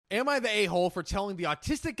Am I the a-hole for telling the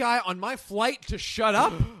autistic guy on my flight to shut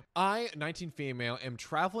up? I, 19 female, am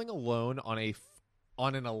traveling alone on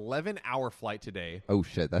an 11-hour flight today. Oh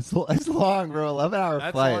shit, that's long, bro. 11-hour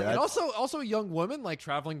That's flight. long. And also a young woman like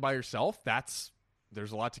traveling by herself.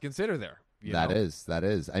 There's a lot to consider there. That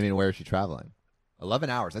is. I mean, where is she traveling? 11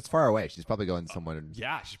 hours. That's far away. She's probably going somewhere.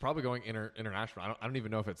 Yeah, she's probably going international. I don't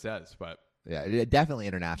even know if it says, but yeah, definitely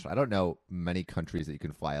international. I don't know many countries that you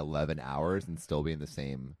can fly 11 hours and still be in the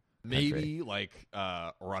same. Maybe country. like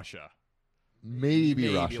Russia.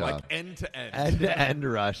 Maybe Russia. Like end to end. End to end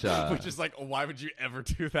Russia. Which is like, why would you ever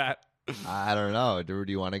do that? I don't know. Do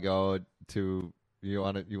you want to go to? You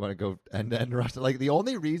want to go end to end Russia? Like the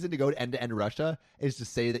only reason to go to end Russia is to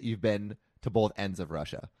say that you've been to both ends of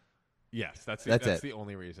Russia. Yes, that's it. the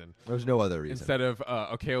only reason. There's no other reason. Instead of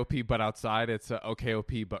OKOP but outside, it's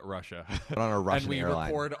OKOP but Russia. But on a Russian and we airline.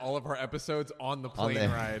 record all of our episodes on the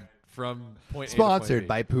plane ride from point Sponsored A to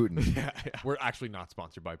by point B. Putin. Yeah, we're actually not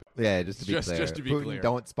sponsored by Putin. Yeah, just to be clear. Just to be Putin, clear.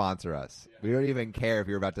 don't sponsor us. Yeah. We don't even care if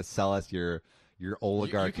you're about to sell us your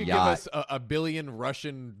oligarch you could yacht. give us a billion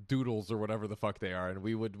Russian doodles or whatever the fuck they are, and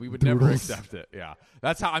we would never accept it. Yeah,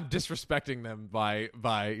 that's how I'm disrespecting them by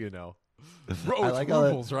I like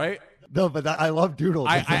rubles, right? No, but I love doodles.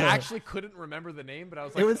 I actually couldn't remember the name, but I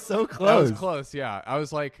was like, it was so close. That was close. Yeah, I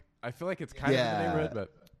was like, I feel like it's kind of in the neighborhood,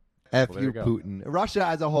 but. F Well, you, Putin. Russia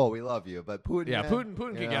as a whole, we love you, but Putin. Yeah, man,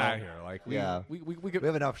 Putin can get out of here. Like, we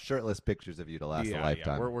have enough shirtless pictures of you to last a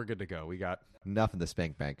lifetime. Yeah, we're good to go. We got enough in the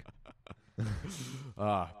spank bank.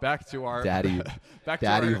 back to our Daddy,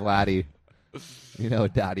 Daddy Vladdy. You know,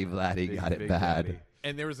 Daddy Vladdy got it bad. Daddy.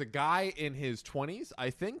 And there was a guy in his 20s, I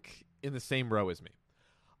think, in the same row as me.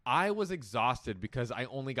 I was exhausted because I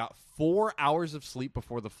only got 4 hours of sleep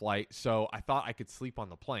before the flight, so I thought I could sleep on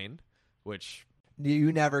the plane, which.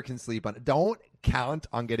 You never can sleep on. Don't count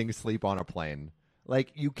on getting sleep on a plane.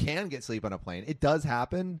 Like, you can get sleep on a plane. It does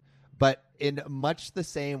happen, but in much the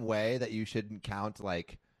same way that you shouldn't count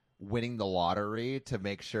like winning the lottery to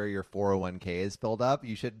make sure your 401k is filled up,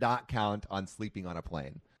 you should not count on sleeping on a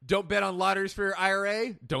plane. Don't bet on lotteries for your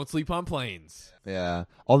IRA. Don't sleep on planes. Yeah.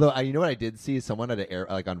 Although, you know what I did see? Someone at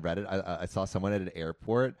on Reddit, I saw someone at an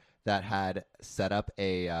airport that had set up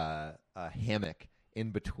a hammock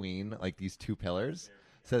in between like these two pillars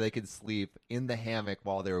so they could sleep in the hammock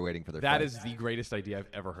while they were waiting for their flight. That is the greatest idea I've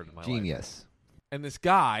ever heard in my life. Genius. And this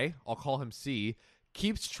guy, I'll call him C,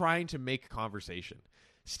 keeps trying to make conversation.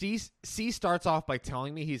 C starts off by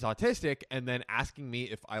telling me he's autistic and then asking me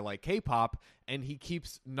if I like K-pop, and he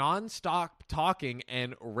keeps nonstop talking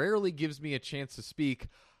and rarely gives me a chance to speak.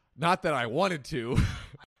 Not that I wanted to.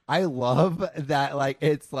 I love that, like,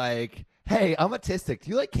 it's like, hey, I'm autistic.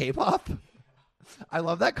 Do you like K-pop? I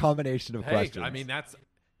love that combination of questions. I mean,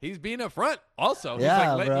 he's being upfront also. He's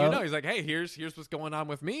yeah, like, bro. you know, he's like, hey, here's what's going on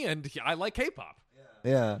with me, and I like K-pop.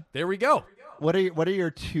 Yeah. There we go. What are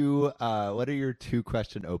your two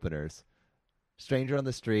question openers? Stranger on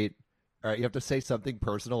the street. All right, you have to say something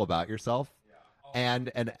personal about yourself,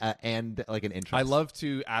 and like an interest. I love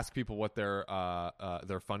to ask people what their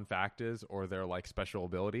fun fact is or their like special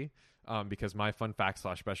ability, because my fun fact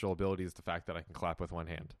 / special ability is the fact that I can clap with one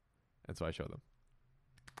hand, and so I show them.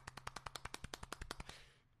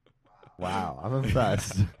 Wow, I'm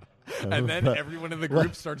impressed. And then everyone in the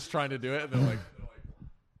group starts trying to do it, and they're like,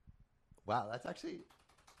 wow, that's actually...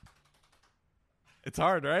 It's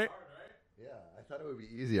hard, right? Yeah, I thought it would be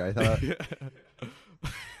easier. I thought...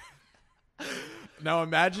 Now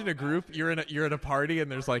imagine a group, you're at a party,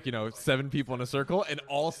 and there's like, 7 people in a circle, and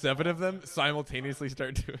all 7 of them simultaneously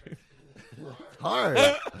start doing it. It's hard.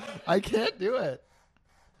 I can't do it.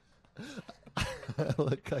 I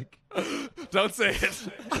look like... Don't say it.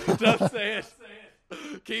 Don't say it.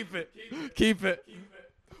 Keep it. Keep it.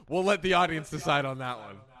 We'll let the audience decide on that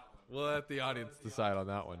one.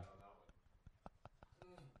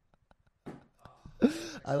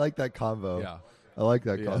 I like that combo. Yeah. I like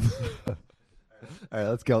that combo. All right,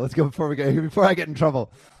 let's go before I get in trouble.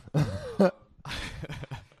 You're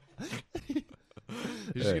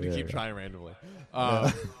just gonna keep trying randomly.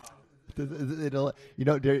 Do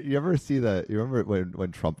you ever see that? You remember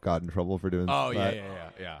when Trump got in trouble for doing? Oh that?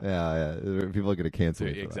 Yeah. People are gonna cancel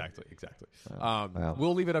me. Exactly. Wow.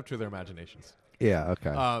 We'll leave it up to their imaginations. Yeah.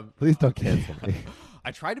 Okay. Please don't cancel me.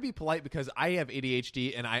 I try to be polite because I have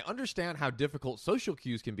ADHD and I understand how difficult social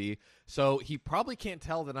cues can be. So he probably can't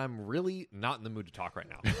tell that I'm really not in the mood to talk right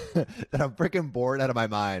now. That I'm freaking bored out of my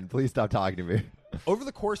mind. Please stop talking to me. Over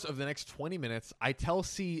the course of the next 20 minutes, I tell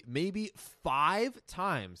C maybe 5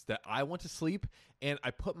 times that I want to sleep, and I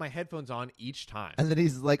put my headphones on each time. And then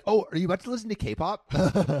he's like, "Oh, are you about to listen to K-pop?"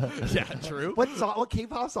 Yeah, true. What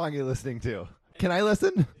K-pop song are you listening to? Can I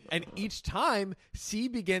listen? And each time, C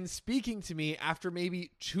begins speaking to me after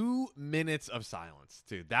maybe 2 minutes of silence.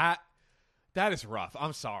 Dude, that is rough.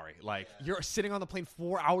 I'm sorry. Like, you're sitting on the plane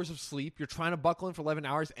 4 hours of sleep. You're trying to buckle in for 11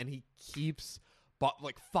 hours, and he keeps,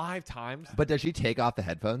 like, 5 times. But does she take off the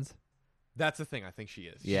headphones? That's the thing. I think she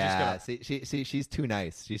is. Yeah. She's too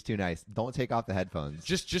nice. She's too nice. Don't take off the headphones.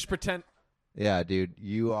 Just pretend. Yeah, dude.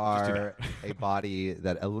 You are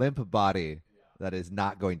a limp body that is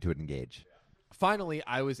not going to engage. Finally,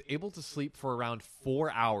 I was able to sleep for around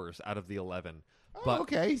 4 hours out of the 11. But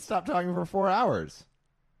okay. Stop talking for 4 hours.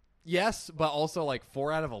 yes, but also like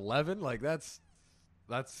 4 out of 11. Like that's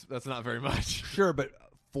not very much. Sure, but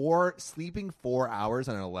sleeping 4 hours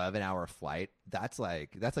on an 11-hour flight, that's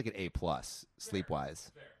like an A+ sleep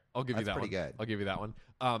wise. I'll give you that pretty one. good. I'll give you that one.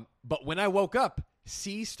 But when I woke up,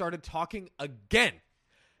 C started talking again.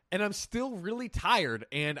 And I'm still really tired,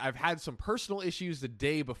 and I've had some personal issues the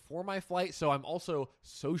day before my flight, so I'm also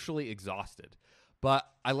socially exhausted. But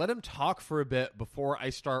I let him talk for a bit before I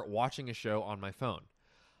start watching a show on my phone.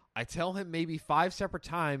 I tell him maybe 5 separate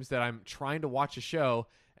times that I'm trying to watch a show,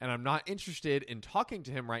 and I'm not interested in talking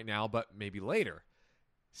to him right now, but maybe later.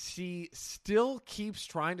 C still keeps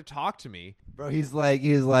trying to talk to me. Bro, he's like,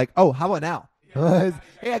 oh, how about now?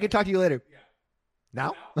 Hey, I can talk to you later.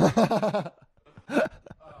 Now?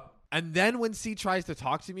 And then when C tries to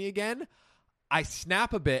talk to me again, I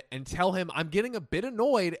snap a bit and tell him I'm getting a bit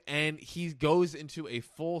annoyed, and he goes into a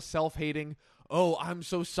full self-hating, oh, I'm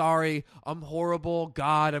so sorry, I'm horrible,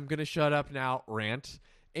 God, I'm going to shut up now, rant.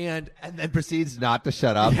 And then proceeds not to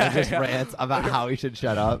shut up and just rants about how he should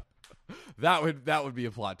shut up. That would be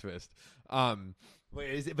a plot twist.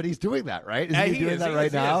 Wait, but he's doing that, right? Yeah, he doing that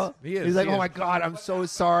right now? He is. He's like, oh my God, I'm so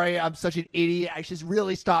sorry. I'm such an idiot. I should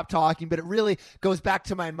really stop talking. But it really goes back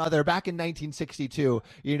to my mother. Back in 1962,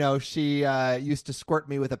 she used to squirt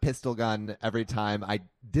me with a pistol gun every time I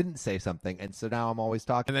didn't say something. And so now I'm always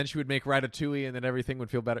talking. And then she would make ratatouille, and then everything would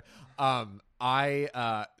feel better.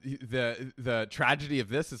 The tragedy of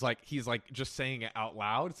this is like he's like just saying it out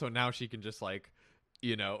loud. So now she can just like,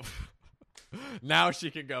 now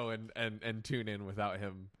she can go and tune in without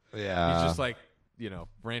him. Yeah. He's just like,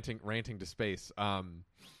 ranting to space.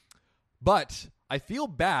 But I feel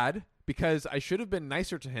bad because I should have been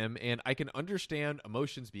nicer to him, and I can understand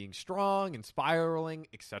emotions being strong and spiraling,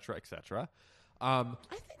 etc., etc. I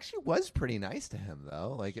think she was pretty nice to him,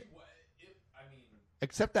 though. Like,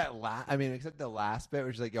 except the last bit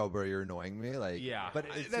where she's like, "Yo, bro, you're annoying me." Like, yeah, but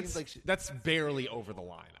it seems like that's barely over the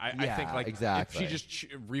line. I think like exactly. if she just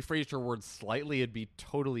rephrased her words slightly, it'd be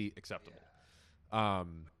totally acceptable.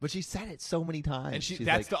 But she said it so many times, and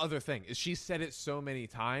that's the other thing is she said it so many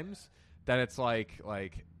times that it's like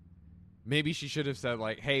maybe she should have said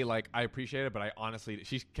like, "Hey, like I appreciate it, but I honestly,"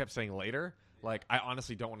 she kept saying later, like, "I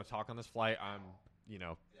honestly don't want to talk on this flight. I'm,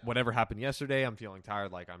 whatever happened yesterday, I'm feeling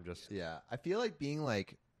tired. Like I'm just." Yeah, I feel like being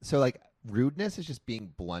like rudeness is just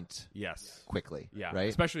being blunt. Yes. Quickly. Yeah. Right.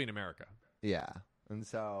 Especially in America. Yeah, and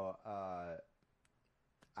so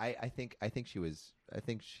I think she was. I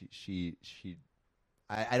think she.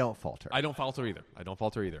 I don't fault her. I don't fault her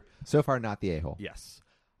either. So far, not the a-hole. Yes.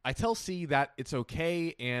 I tell C that it's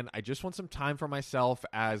okay, and I just want some time for myself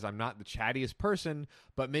as I'm not the chattiest person,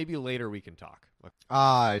 but maybe later we can talk.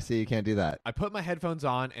 I see. You can't do that. I put my headphones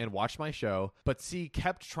on and watched my show, but C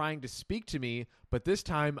kept trying to speak to me, but this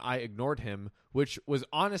time I ignored him, which was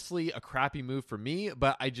honestly a crappy move for me,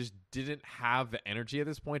 but I just didn't have the energy at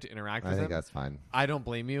this point to interact with him. I think that's fine. I don't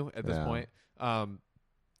blame you at this point.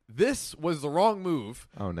 This was the wrong move.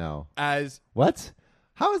 Oh, no. What?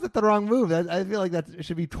 How is that the wrong move? I feel like that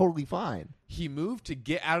should be totally fine. He moved to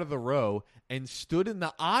get out of the row and stood in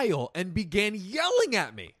the aisle and began yelling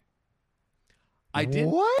at me.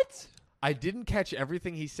 What? I didn't catch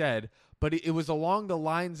everything he said, but it was along the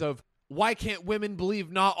lines of, why can't women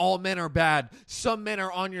believe not all men are bad? Some men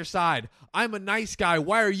are on your side. I'm a nice guy.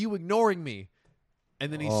 Why are you ignoring me?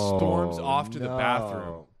 And then he storms off to the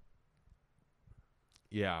bathroom.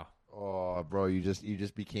 Yeah. Oh, bro, you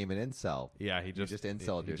just became an incel. Yeah, he just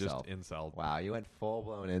inceled yourself. Just inceled. Wow, you went full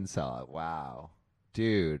blown incel. Wow,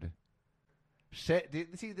 dude. Shit.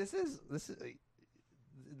 Dude, see, this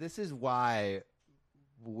is why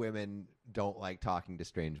women don't like talking to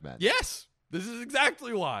strange men. Yes, this is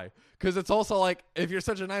exactly why. Because it's also like, if you're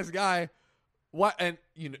such a nice guy, what? And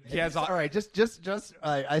he has all right. Just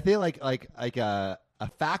I feel like a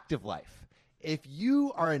fact of life. If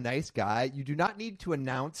you are a nice guy, you do not need to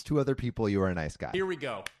announce to other people you are a nice guy. Here we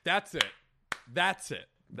go. That's it. That's it.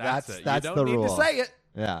 That's you the don't need rule. to say it.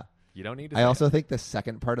 Yeah. You don't need to I also think the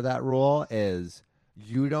second part of that rule is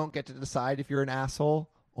you don't get to decide if you're an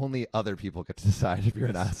asshole. Only other people get to decide if you're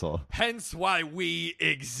an asshole. Hence why we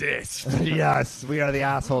exist. Yes, we are the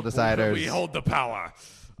asshole deciders. We hold the power.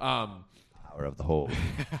 Power of the hole.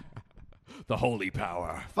 The holy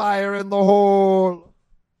power. Fire in the hole.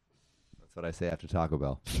 That's what I say after Taco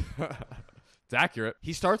Bell. It's accurate.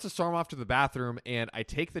 He starts to storm off to the bathroom, and I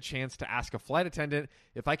take the chance to ask a flight attendant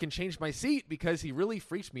if I can change my seat because he really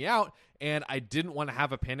freaks me out, and I didn't want to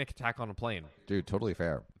have a panic attack on a plane. Dude, totally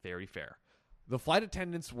fair. Very fair. The flight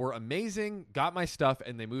attendants were amazing, got my stuff,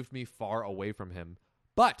 and they moved me far away from him.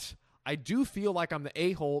 But I do feel like I'm the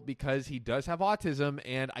a-hole because he does have autism,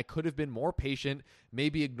 and I could have been more patient.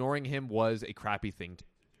 Maybe ignoring him was a crappy thing to do.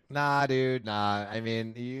 Nah, dude, nah. I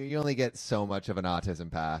mean, you only get so much of an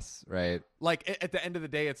autism pass, right? Like, at the end of the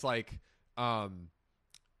day, it's like,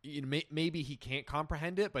 maybe he can't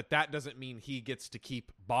comprehend it, but that doesn't mean he gets to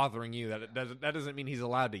keep bothering you. That doesn't mean he's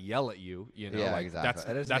allowed to yell at you. You know, Yeah, like, exactly.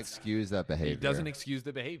 That doesn't excuse that behavior. It doesn't excuse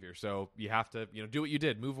the behavior. So you have to, do what you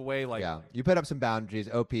did. Move away. Like, yeah, you put up some boundaries.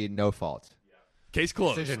 OP, no fault. Case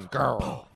closed. Decision, girl.